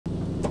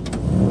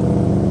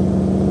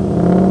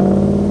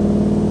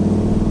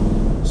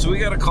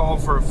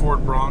for a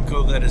Ford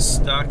Bronco that is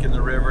stuck in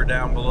the river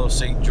down below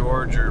St.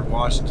 George or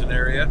Washington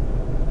area.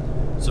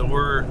 So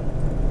we're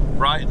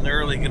bright and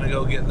early gonna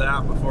go get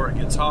that before it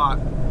gets hot.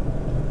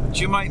 But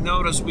you might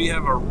notice we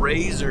have a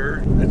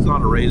Razor. It's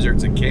not a Razor,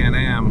 it's a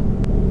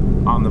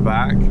Can-Am on the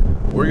back.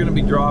 We're gonna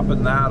be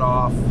dropping that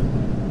off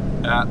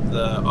at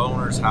the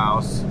owner's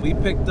house. We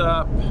picked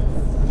up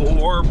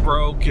 4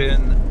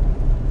 broken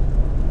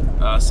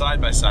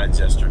side-by-sides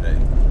yesterday.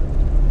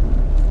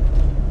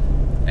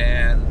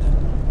 And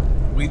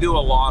we do a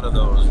lot of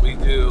those. We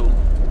do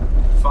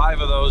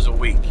 5 of those a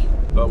week,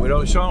 but we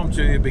don't show them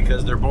to you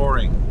because they're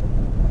boring.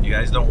 You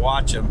guys don't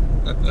watch them.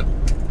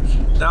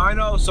 Now I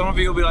know some of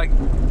you will be like,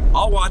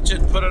 I'll watch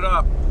it, put it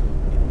up.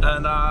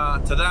 And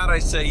to that I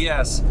say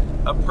yes.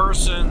 A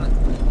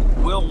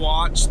person will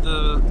watch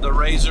the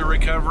Razor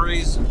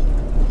recoveries,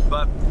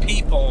 but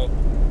people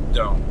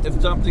don't.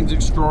 If something's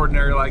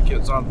extraordinary, like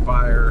it's on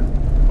fire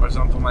or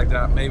something like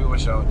that, maybe we'll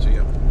show it to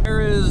you. Here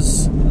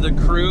is the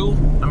crew.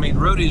 I mean,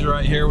 Rudy's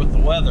right here with the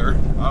weather.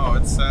 Oh,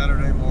 it's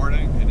Saturday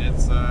morning, and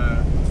it's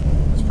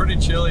pretty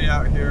chilly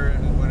out here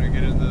when we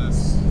get into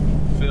this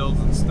fields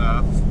and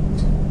stuff.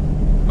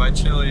 By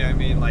chilly, I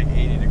mean like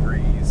 80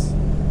 degrees.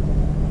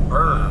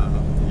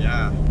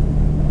 Yeah,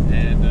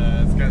 and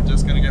it's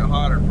just gonna get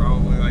hotter,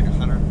 probably like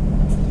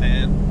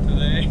 110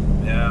 today.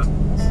 Yeah.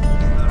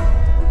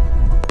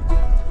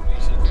 We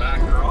should back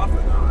her off a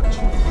notch.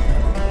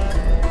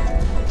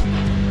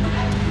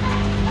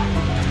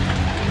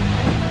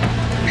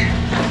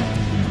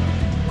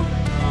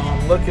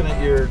 Looking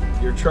at your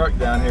truck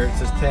down here, it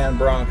says tan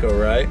Bronco,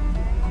 right?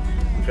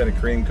 Kind of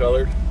cream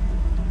colored.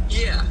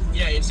 Yeah,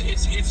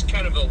 it's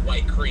kind of a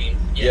white cream.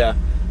 Yeah.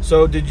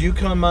 So did you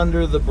come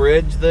under the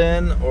bridge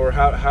then, or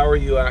how are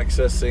you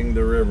accessing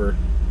the river?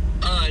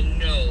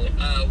 No.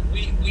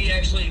 We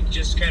actually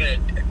just kind of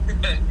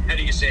how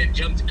do you say it?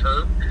 Jumped the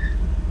curb.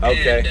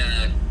 Okay.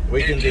 And,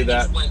 we can do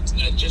that.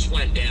 Just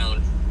went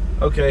down.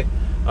 Okay.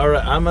 All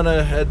right. I'm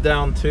gonna head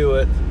down to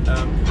it.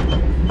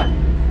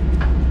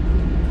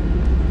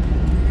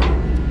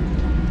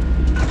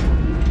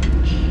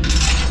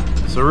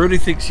 So Rudy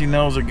thinks he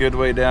knows a good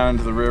way down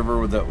into the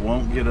river that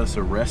won't get us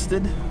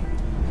arrested.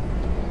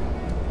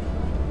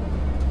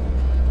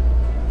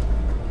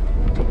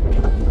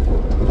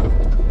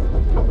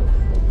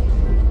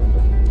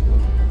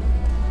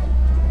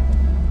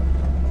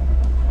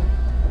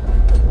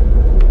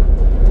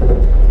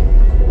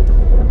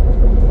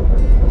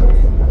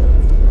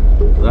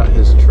 That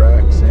his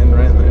tracks in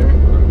right there.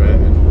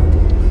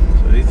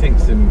 So he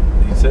thinks he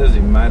says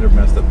he might have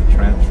messed up the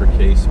transfer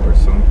case or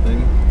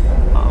something.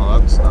 Oh,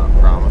 that's not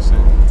promising.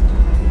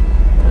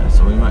 Yeah,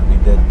 so we might be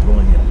dead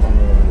pulling it all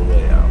the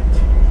way out.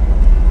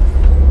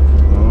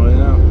 Oh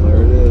yeah,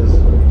 there it is.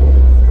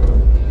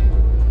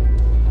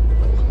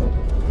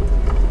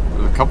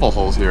 There's a couple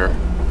holes here.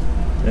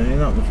 And you're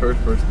not the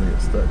first person to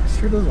get stuck. It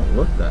sure doesn't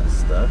look that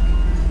stuck.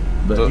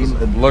 But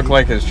It looked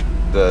like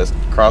the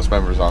cross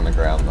members on the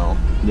ground though.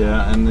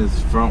 Yeah, and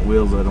his front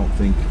wheels I don't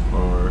think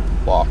are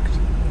Locked.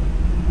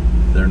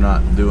 They're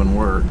not doing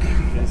work.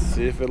 Let's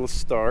see if it'll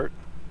start.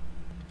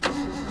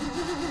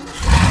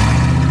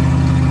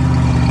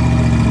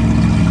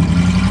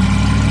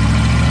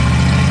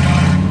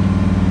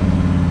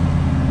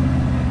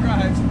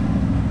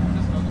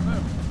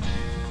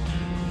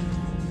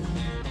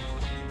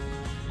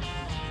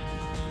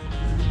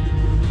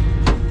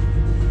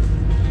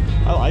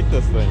 I like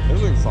this thing.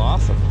 This thing's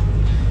awesome.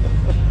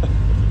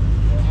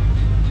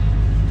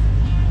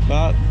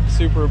 Not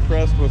super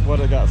impressed with what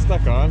it got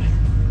stuck on.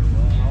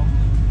 Well,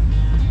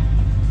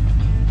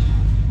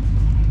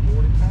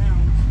 40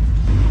 pounds.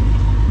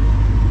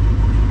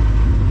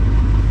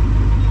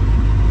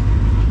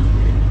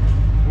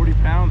 40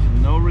 pounds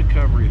and no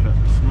recovery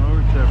hooks. No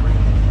recovery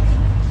hooks.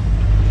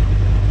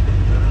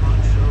 Better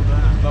not show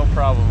that. No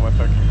problem with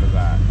hooking to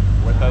that.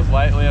 With as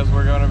lightly as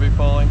we're going to be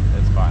pulling,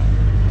 it's fine.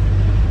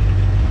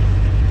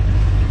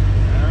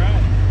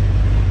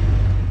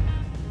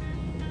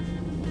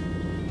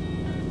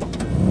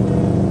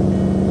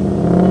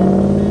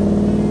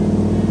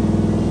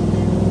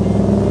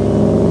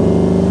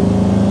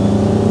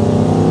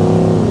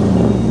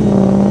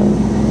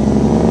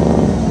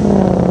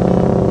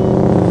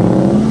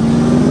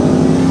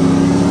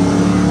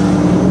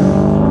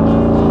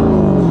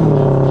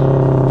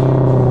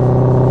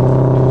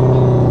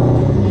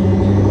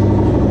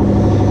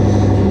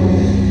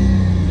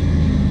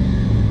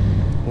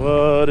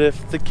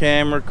 If the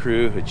camera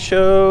crew had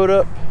showed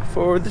up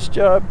for this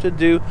job to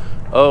do,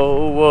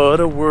 oh, what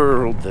a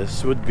world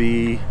this would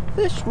be.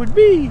 This would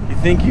be. You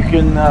think you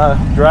can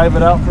drive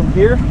it out from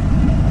here?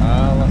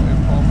 Let me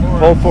pull forward.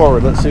 Pull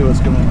forward. Let's see what's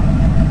going on.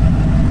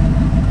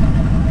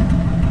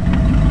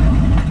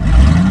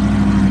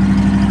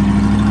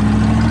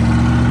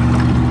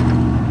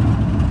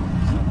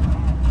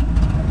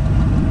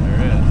 There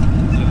it is.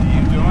 Is it a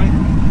U-joint?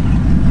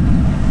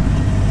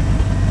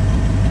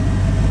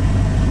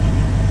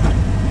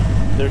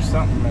 There's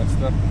something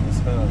messed up in this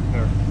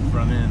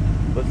front end.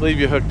 Let's leave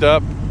you hooked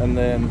up, and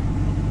then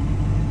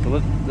so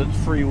let's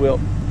free wheel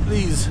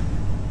these.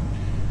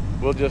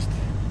 We'll just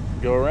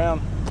Go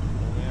around.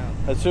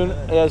 Yeah.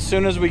 As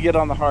soon as we get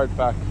on the hard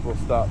pack, we'll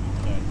stop.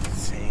 Okay.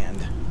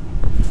 Sand.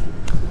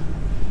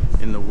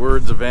 In the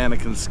words of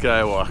Anakin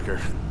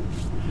Skywalker,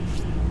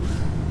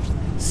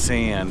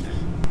 sand.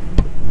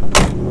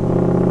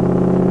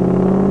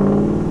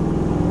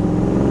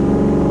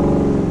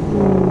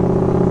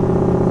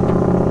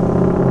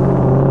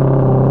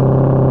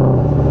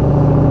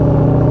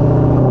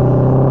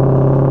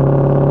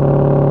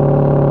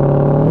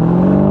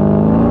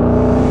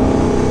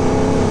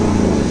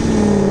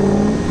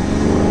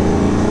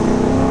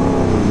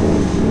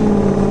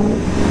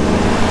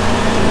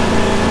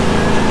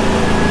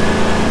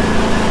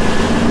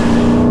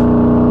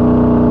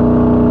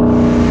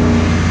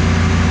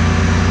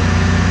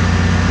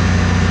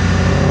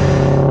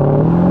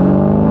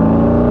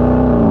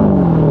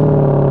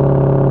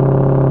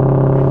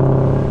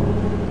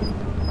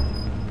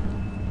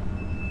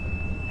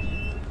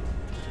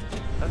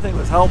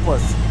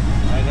 Helpless.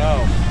 I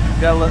know.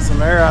 Gotta let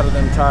some air out of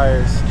them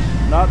tires.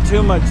 Not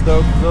too much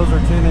though, because those are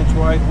 10-inch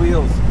wide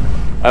wheels.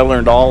 I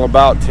learned all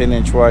about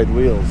 10-inch wide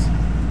wheels.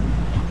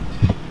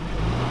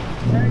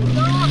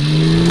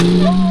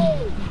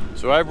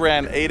 So I've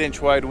ran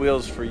 8-inch wide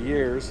wheels for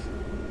years.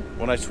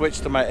 When I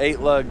switched to my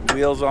 8-lug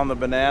wheels on the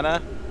Banana,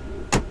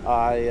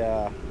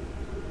 they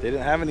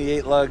didn't have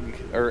any 8-lug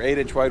or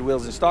 8-inch wide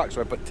wheels in stock,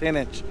 so I put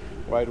 10-inch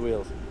wide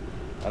wheels.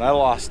 And I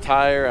lost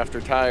tire after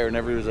tire, and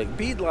everybody was like,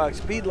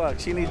 beadlocks,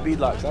 beadlocks, you need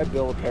beadlocks. I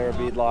built a pair of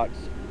beadlocks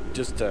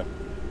just to,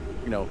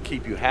 you know,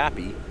 keep you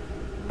happy.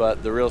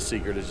 But the real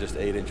secret is just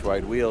 8-inch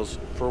wide wheels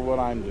for what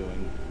I'm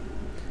doing.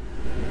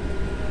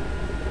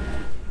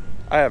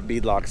 I have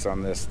beadlocks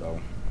on this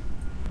though.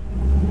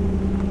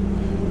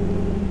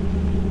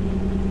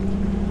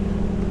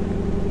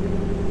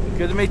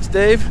 Good to meet you,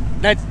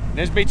 Dave. Nice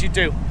to meet you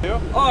too.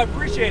 You? Oh, I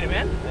appreciate it,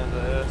 man. And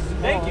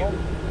Thank you.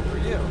 For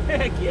you.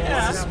 Heck yeah.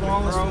 That's the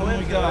smallest one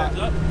we got.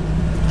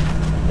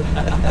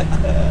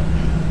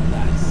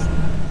 Nice.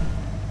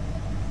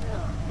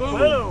 Boom.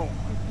 Boom.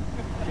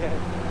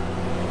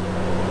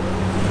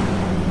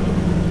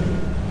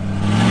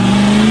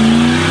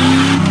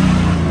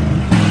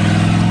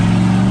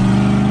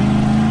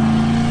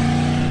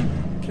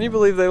 Can you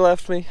believe they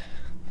left me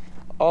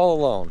all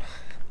alone?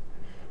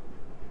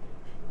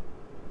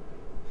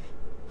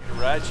 You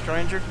ride,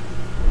 stranger?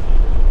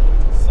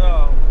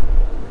 So,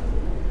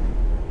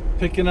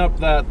 picking up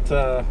that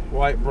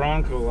white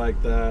Bronco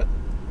like that,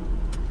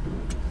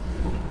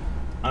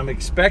 I'm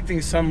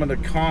expecting someone to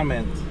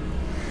comment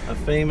a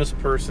famous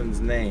person's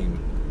name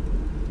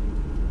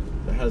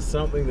that has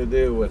something to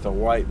do with a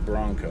white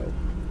Bronco.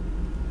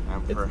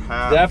 And It's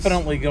perhaps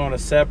definitely going to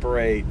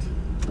separate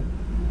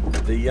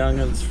the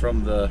young'uns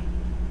from the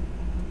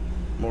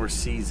more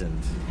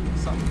seasoned.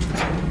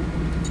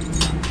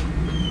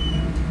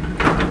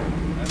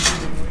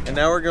 And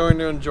now we're going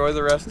to enjoy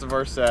the rest of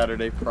our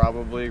Saturday,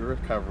 probably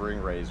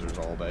recovering razors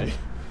all day.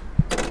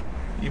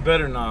 You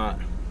better not.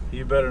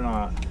 You better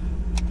not.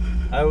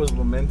 I was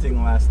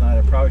lamenting last night.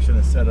 I probably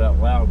shouldn't have said it out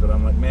loud, but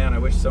I'm like, man, I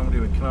wish somebody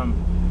would come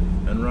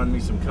and run me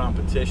some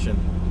competition.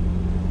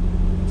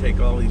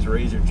 Take all these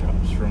razor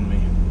chops from me.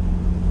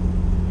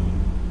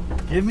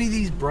 Give me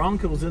these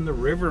Broncos in the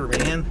river,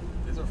 man.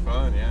 These are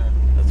fun, yeah.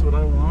 That's what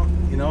I want.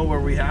 You know, where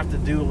we have to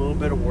do a little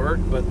bit of work,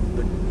 but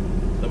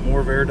the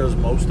Morvair does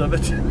most of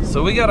it.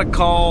 So we got a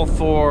call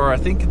for, I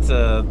think it's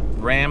a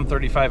Ram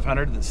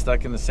 3500 that's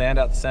stuck in the sand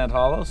out to Sand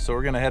Hollow. So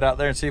we're gonna head out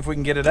there and see if we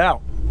can get it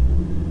out.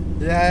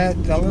 Yeah,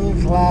 it's a little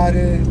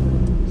cloudy,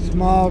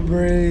 small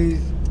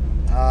breeze,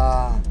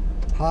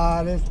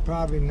 hot, it's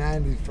probably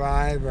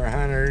 95 or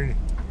 100,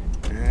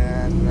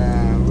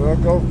 and we'll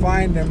go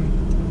find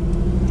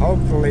them,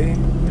 hopefully.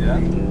 Yeah.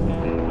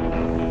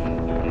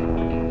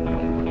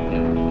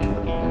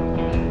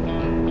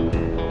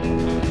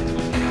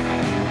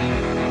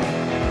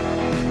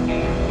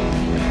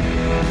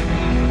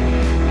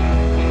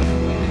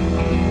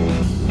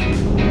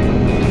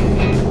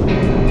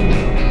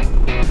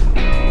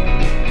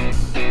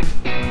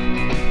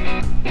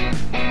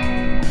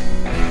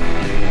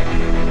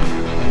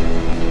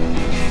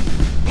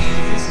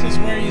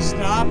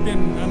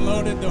 And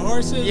unloaded the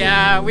horses?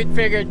 Yeah, we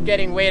figured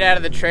getting weight out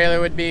of the trailer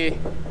would be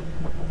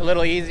a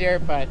little easier,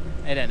 but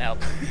it didn't help.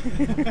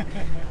 And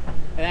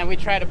then we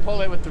tried to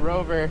pull it with the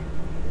Rover,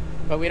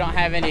 but we don't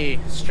have any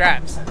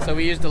straps, so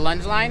we used the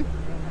lunge line.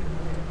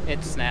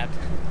 It snapped.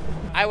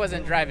 I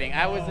wasn't driving.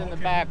 I was in the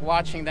back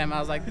watching them. I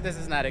was like, this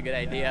is not a good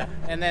idea.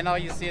 And then all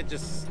you see, it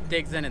just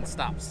digs in and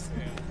stops.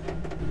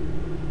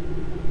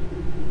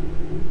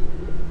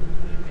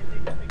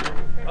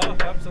 Oh,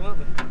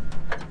 absolutely.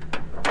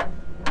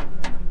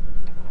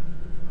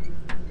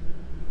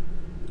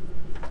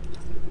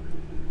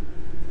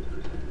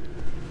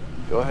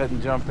 Go ahead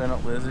and jump in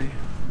it, Lizzie.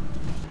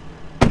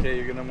 Okay,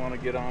 you're gonna want to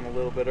get on a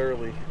little bit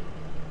early.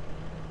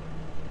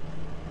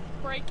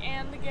 Brake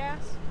and the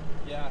gas?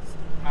 Yes.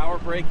 Power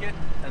brake it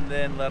and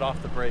then let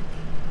off the brake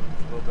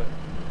a little bit.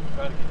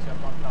 Try to get you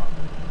up on top.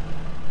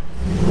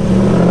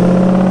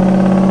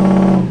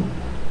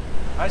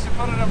 I should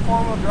put it in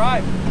 4-wheel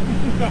drive.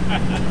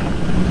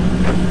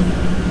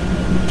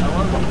 I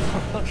want to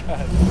look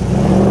at it.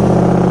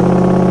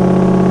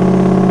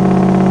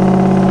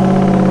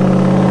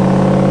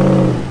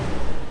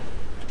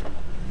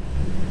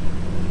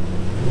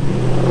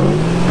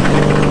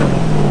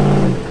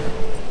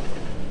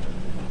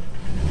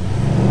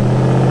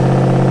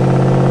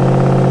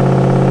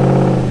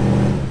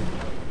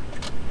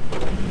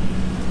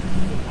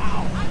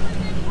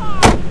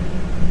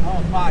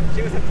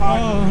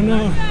 Oh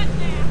no.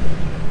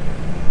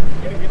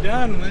 What have you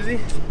done, Lizzie?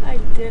 I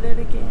did it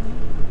again.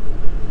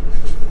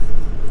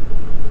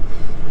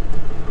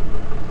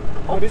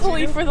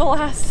 Hopefully for the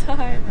last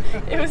time.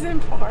 It was in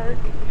park.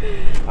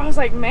 I was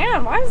like,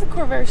 man, why is the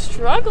Corvair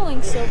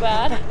struggling so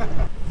bad?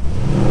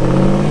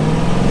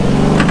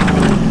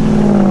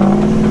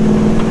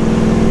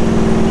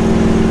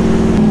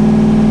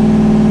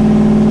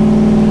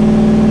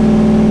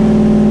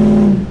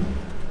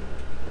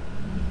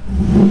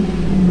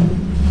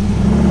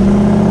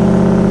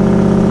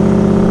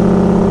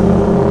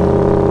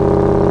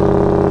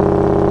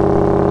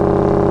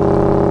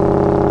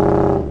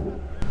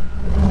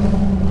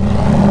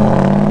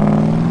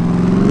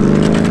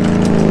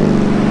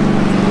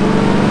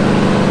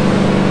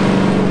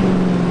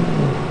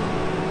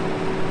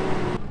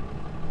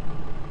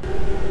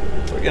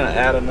 We're gonna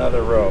add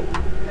another rope.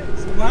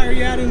 So why are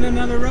you adding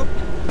another rope?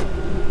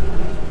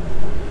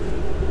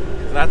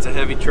 That's a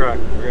heavy truck.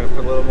 We're gonna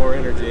put a little more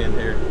energy in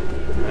here.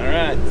 All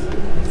right,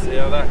 let's see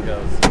how that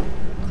goes.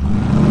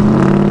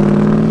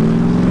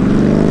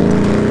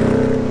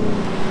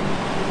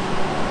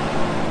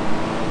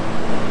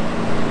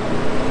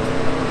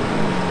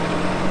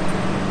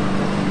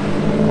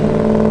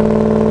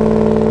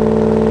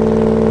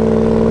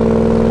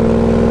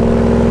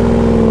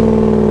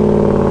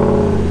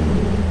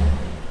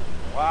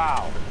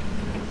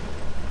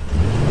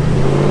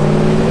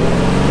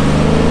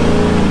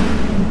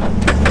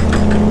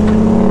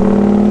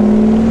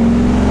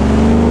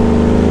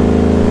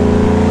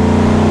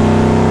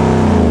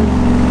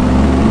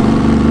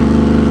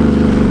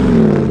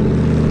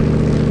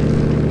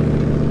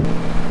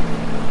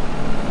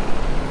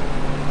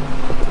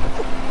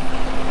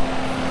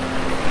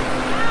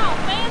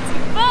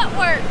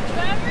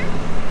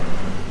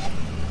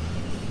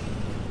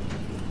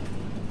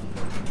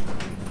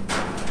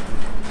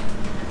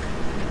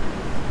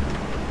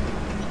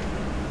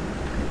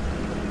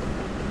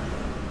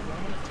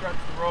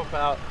 Rope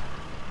out.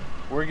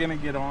 We're gonna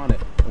get on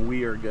it.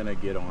 We are gonna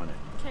get on it.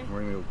 Okay.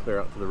 We're gonna go clear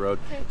out to the road.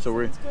 Okay,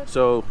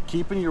 So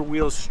keeping your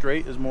wheels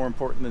straight is more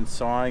important than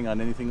sawing on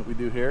anything that we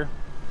do here.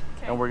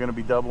 Okay. And we're gonna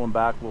be doubling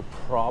back. We'll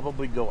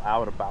probably go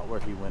out about where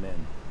he went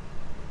in.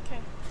 Okay.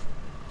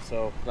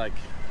 So like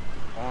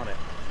on it.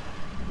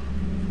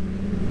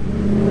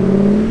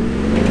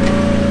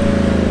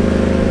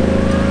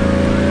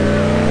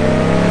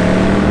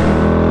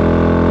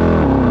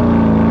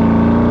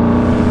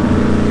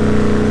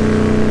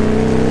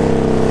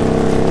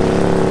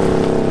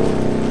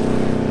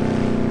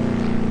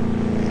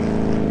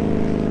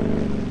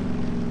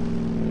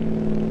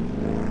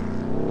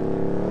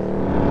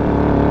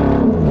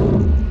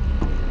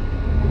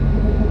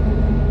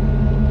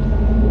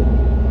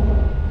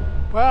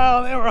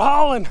 Well, they were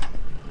hauling.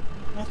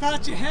 I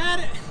thought you had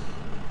it.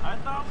 I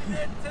thought we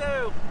did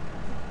too.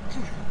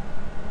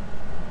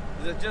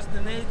 Is it just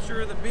the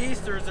nature of the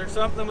beast, or is there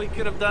something we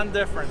could have done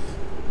different?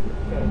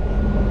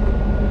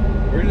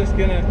 We're just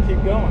gonna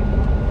keep going.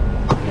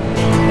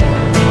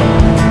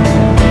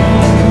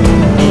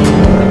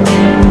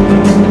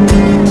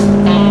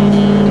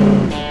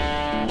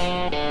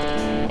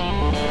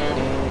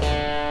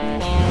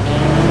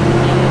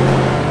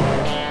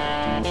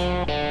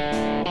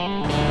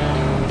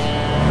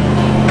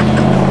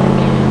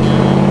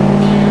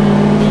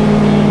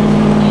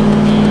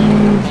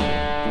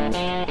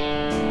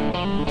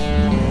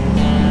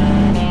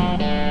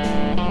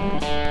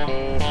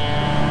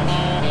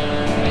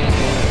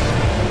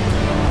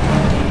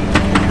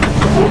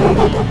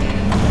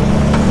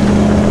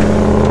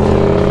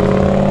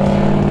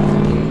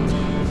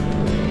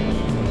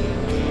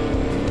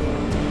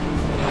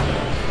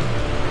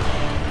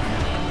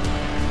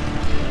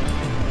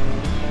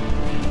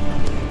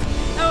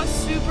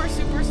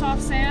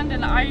 Sand,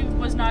 and I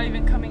was not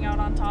even coming out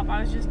on top.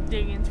 I was just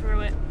digging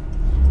through it.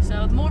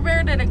 So the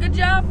Milwaukee did a good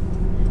job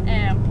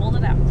and pulled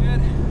it out.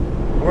 Good.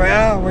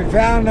 Well, we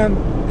found them,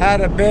 had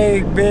a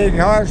big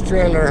horse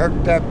trailer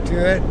hooked up to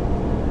it,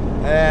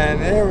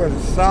 and it was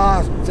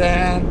soft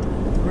sand.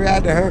 We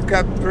had to hook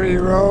up 3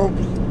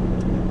 ropes,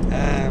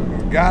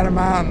 and we got them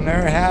out, and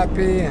they're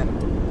happy,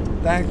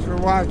 and thanks for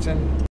watching.